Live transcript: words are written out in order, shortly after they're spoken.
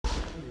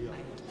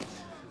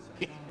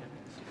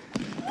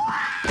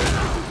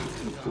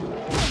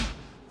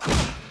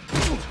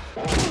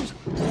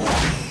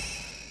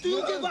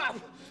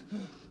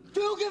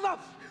give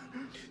up?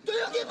 Do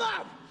you give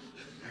up?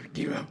 I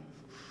give up.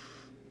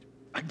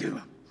 I give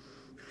up.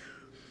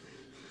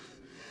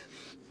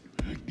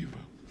 I give up.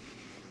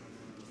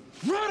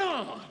 Run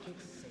on!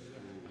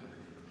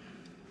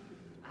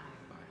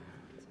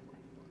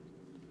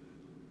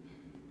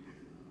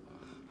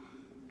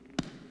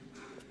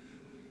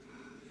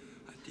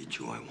 I did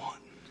you I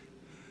want.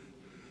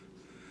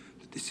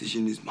 The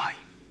decision is mine.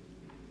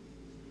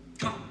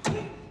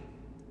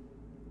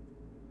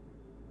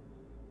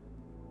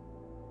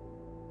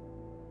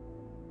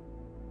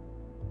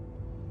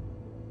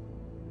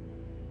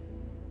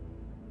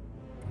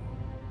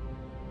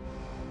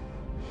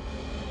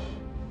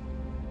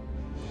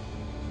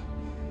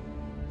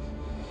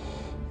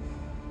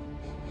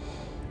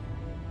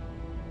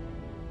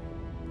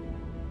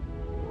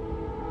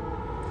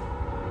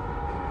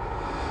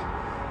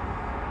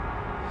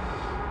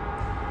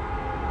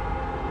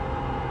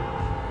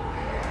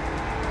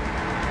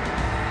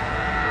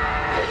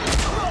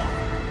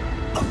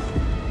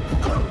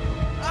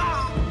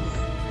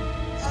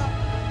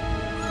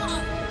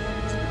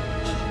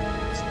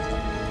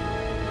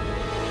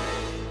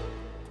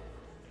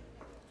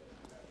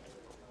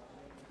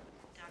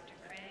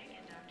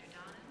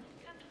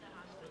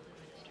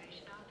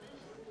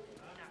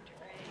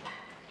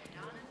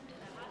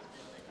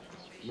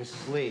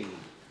 Mrs. Lee,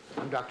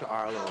 I'm Dr.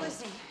 Arlo. How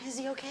is he? Is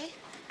he okay?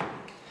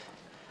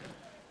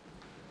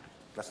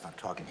 Let's not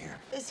talk in here.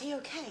 Is he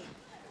okay?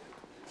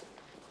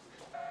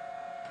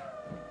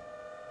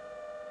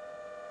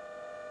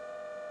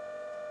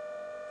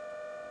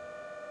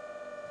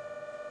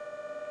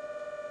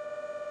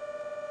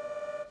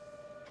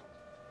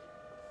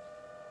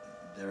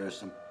 There are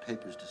some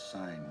papers to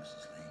sign,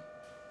 Mrs.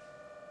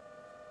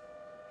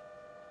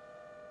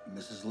 Lee.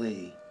 Mrs.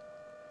 Lee.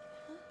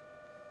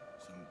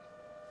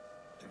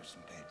 There are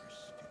some papers,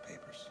 a few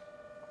papers.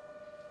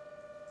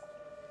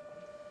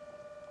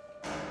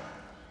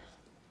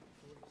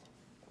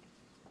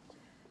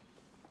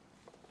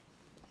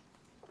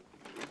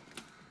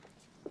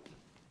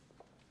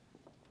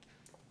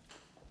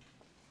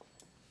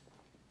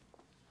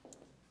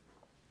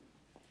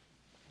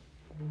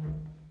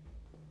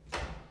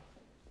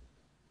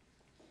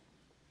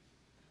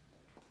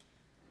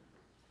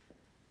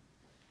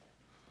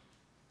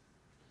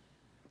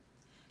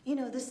 You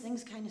know, this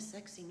thing's kind of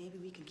sexy. Maybe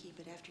we can keep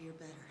it after you're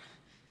better.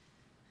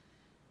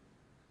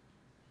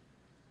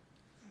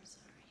 I'm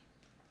sorry.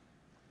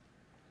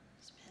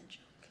 It's a bad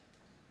joke.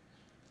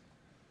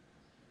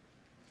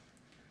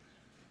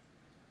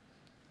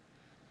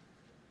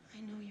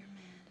 I know you're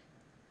mad.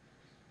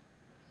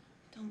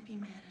 Don't be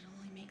mad. It'll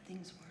only make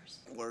things worse.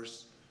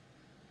 Worse?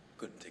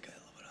 Couldn't take a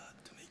hell of a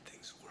lot to make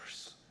things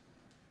worse.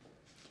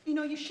 You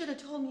know, you should have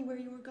told me where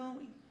you were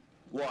going.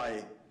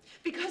 Why?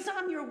 Because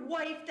I'm your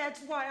wife,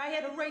 that's why I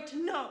had a right to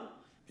know.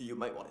 You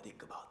might want to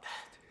think about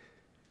that.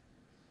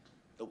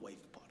 The wife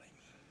part, I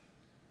mean.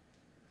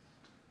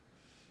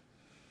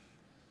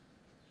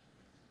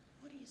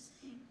 What are you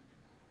saying?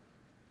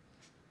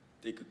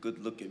 Take a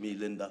good look at me,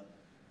 Linda.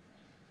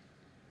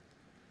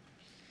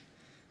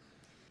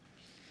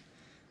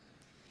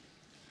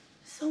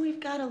 So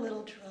we've got a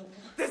little trouble.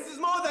 This is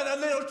more than a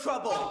little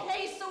trouble.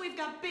 Okay, so we've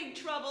got big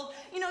trouble.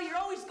 You know, you're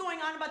always going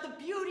on about the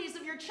beauties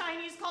of your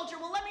Chinese culture.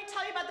 Well, let me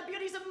tell you about the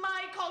beauties of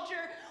my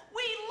culture.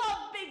 We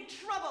love big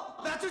trouble.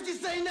 That's what you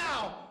say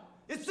now.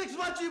 It's 6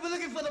 months you've been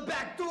looking for the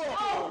back door.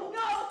 Oh,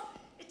 no.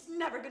 It's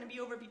never going to be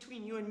over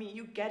between you and me.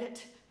 You get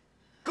it?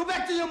 Go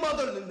back to your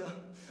mother, Linda.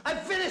 I'm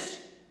finished.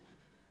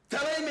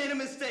 Tell her you made a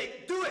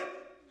mistake. Do it.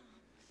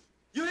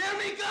 You hear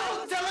me?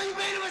 Go. Tell her you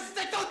made a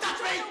mistake. Don't touch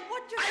me.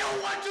 I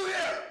don't want you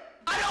here.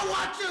 I don't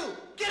want you!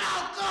 Get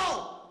out!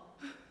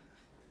 Go!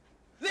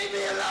 Leave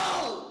me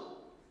alone!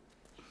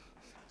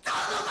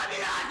 Don't look at me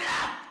like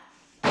that!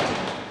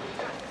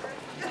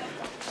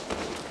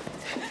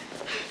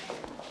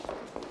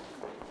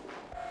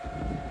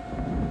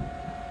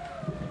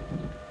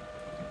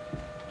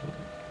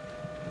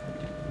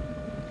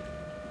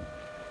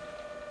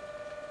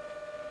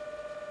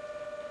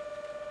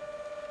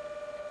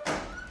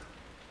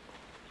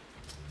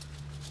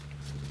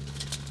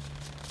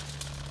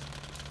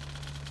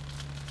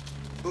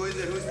 Who is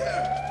it? Who's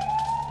there?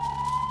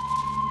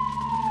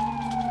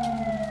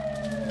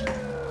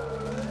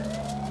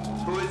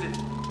 Who is it?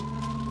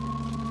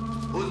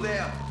 Who's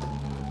there?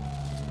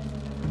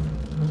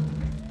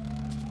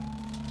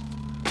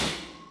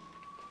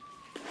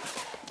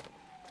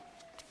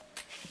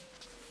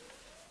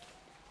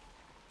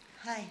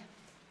 Hi.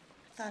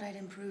 Thought I'd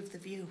improve the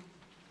view.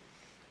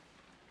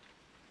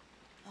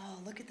 Oh,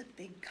 look at the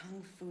big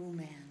kung fu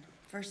man.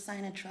 First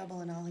sign of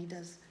trouble and all he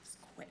does is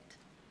quit.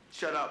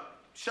 Shut up.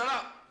 Shut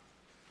up!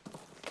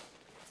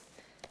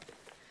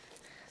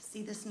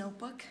 See this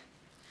notebook?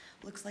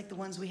 Looks like the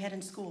ones we had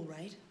in school,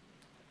 right?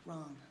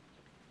 Wrong.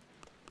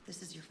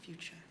 This is your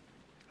future.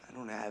 I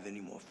don't have any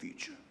more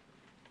future.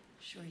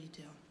 Sure you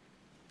do.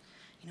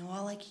 You know,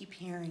 all I keep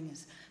hearing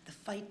is the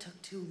fight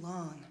took too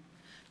long.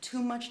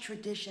 Too much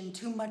tradition,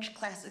 too much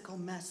classical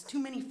mess, too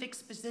many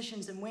fixed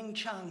positions in Wing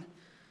Chun.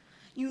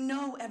 You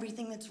know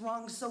everything that's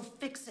wrong, so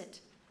fix it.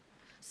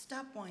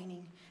 Stop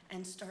whining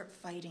and start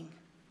fighting.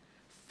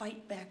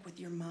 Fight back with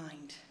your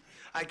mind.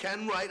 I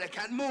can't write, I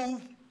can't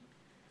move.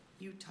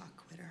 You talk,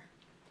 quitter.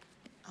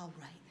 I'll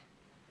write.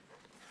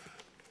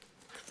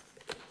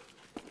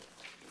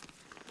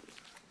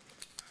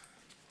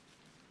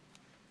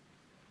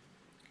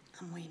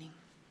 I'm waiting.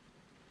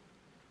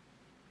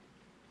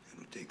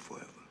 It'll take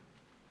forever.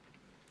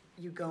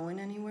 You going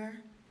anywhere?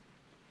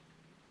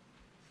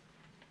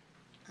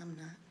 I'm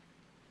not.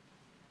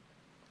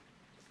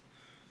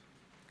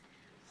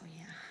 Oh,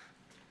 yeah.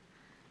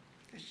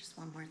 There's just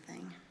one more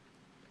thing.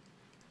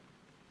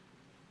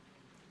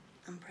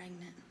 I'm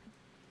pregnant.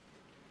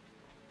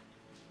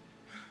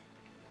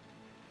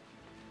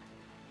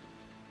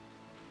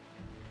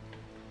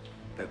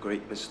 The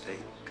great mistake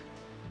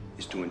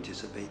is to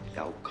anticipate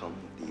the outcome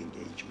of the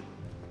engagement.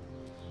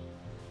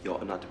 You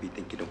ought not to be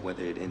thinking of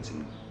whether it ends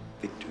in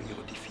victory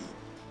or defeat.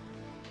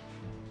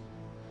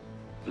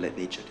 Let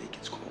nature take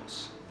its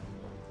course,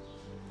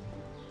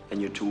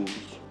 and your tools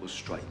will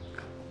strike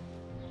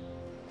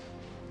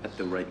at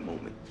the right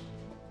moment.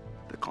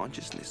 The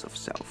consciousness of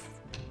self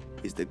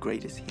is the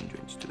greatest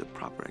hindrance to the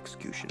proper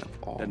execution of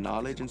all. The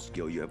knowledge and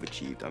skill you have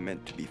achieved are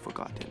meant to be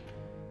forgotten,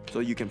 so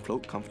you can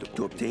float comfortably.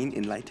 To obtain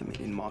enlightenment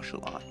in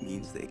martial art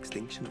means the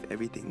extinction of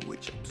everything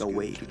which obscures. The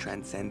way to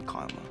transcend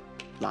karma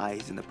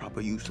lies in the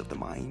proper use of the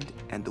mind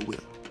and the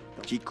will.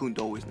 Jeet Kune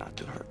Do is not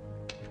to hurt,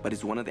 but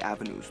is one of the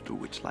avenues through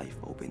which life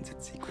opens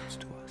its secrets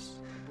to us.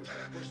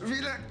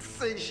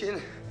 Relaxation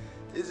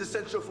is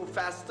essential for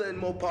faster and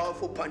more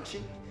powerful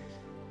punching.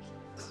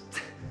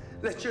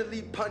 Let your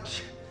lead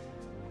punch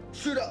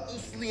shoot out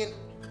loosely and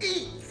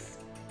ease.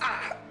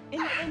 Ah.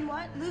 In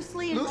what?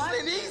 Loosely and loosely what?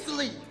 and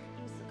easily.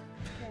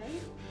 Okay.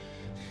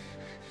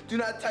 Do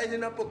not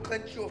tighten up or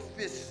clench your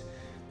fists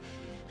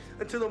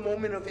until the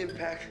moment of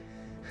impact.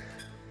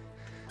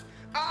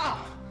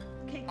 Ah!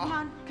 Okay, come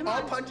on, come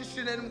All on. punches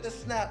should end with a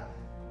snap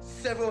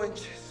several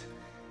inches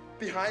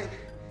behind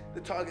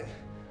the target.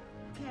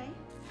 Okay.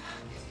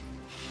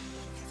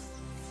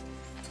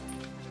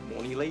 Good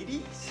morning,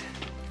 ladies.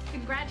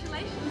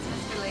 Congratulations,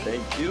 Mr. Lee.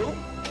 Thank you.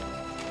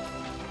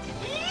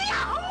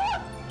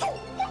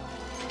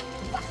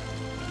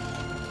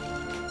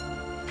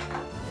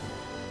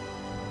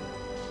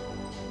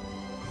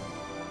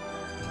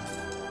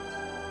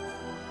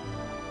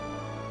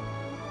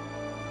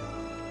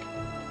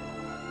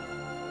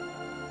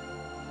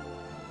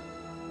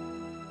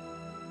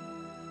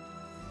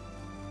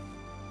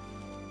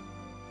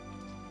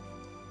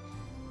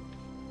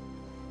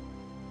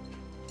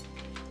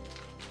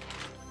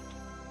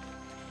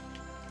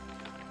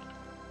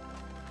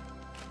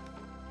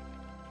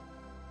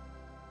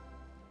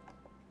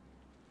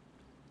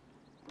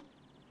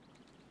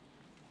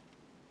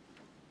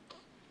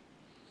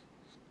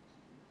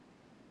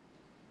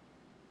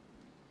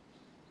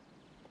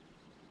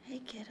 Hey,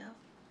 kiddo.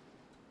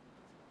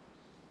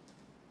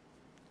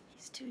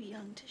 He's too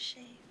young to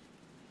shave.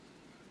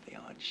 They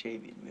aren't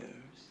shaving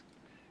mirrors.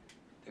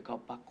 They're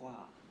called bakwa.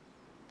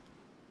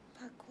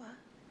 Bakwa.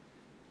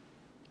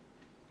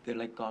 They're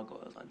like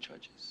gargoyles on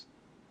churches.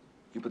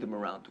 You put them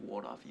around to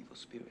ward off evil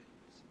spirits.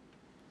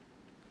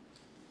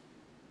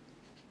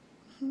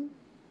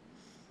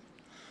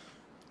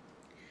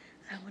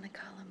 I want to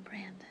call him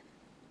Brandon.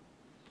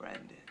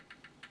 Brandon.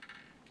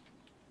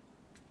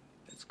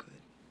 That's good.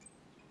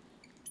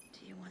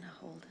 Do you want to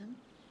hold him?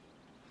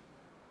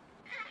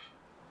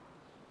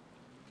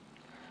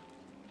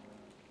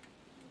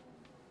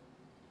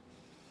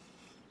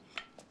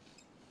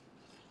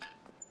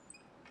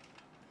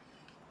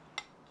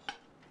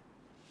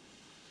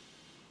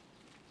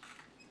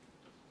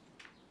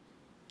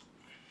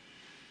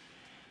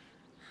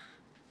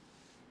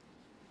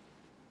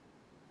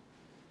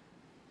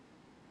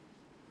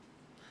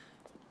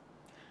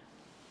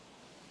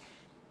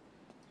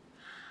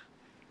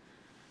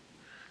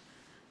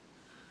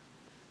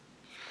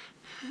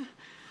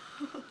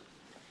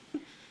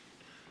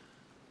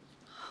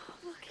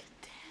 Look at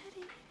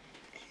Daddy.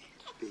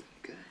 Big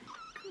guy.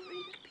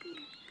 Creepy.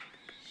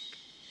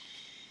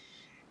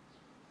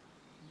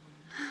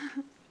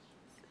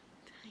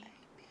 Tiny.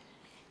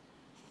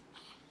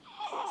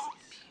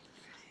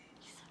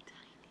 He's so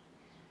tiny.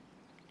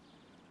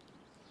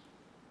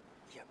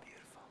 You're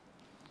beautiful.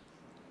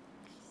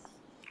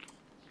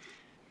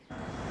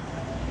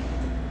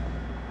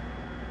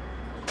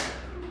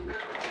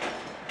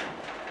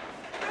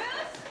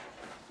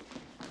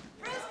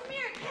 Bruce, come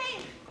here. Hey.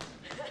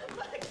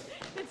 Look,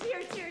 it's here,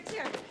 it's here, it's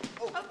here.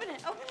 Oh. Open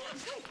it up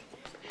quick.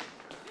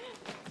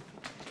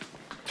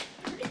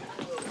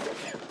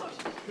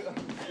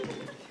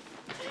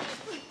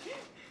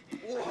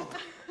 Whoa.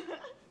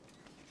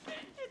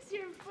 It's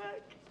your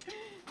book.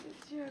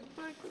 It's your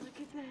book. Look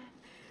at that.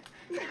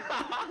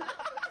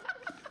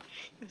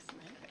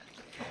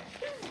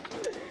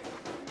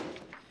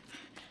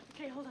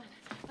 Okay, hold on.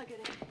 I'll get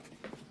it.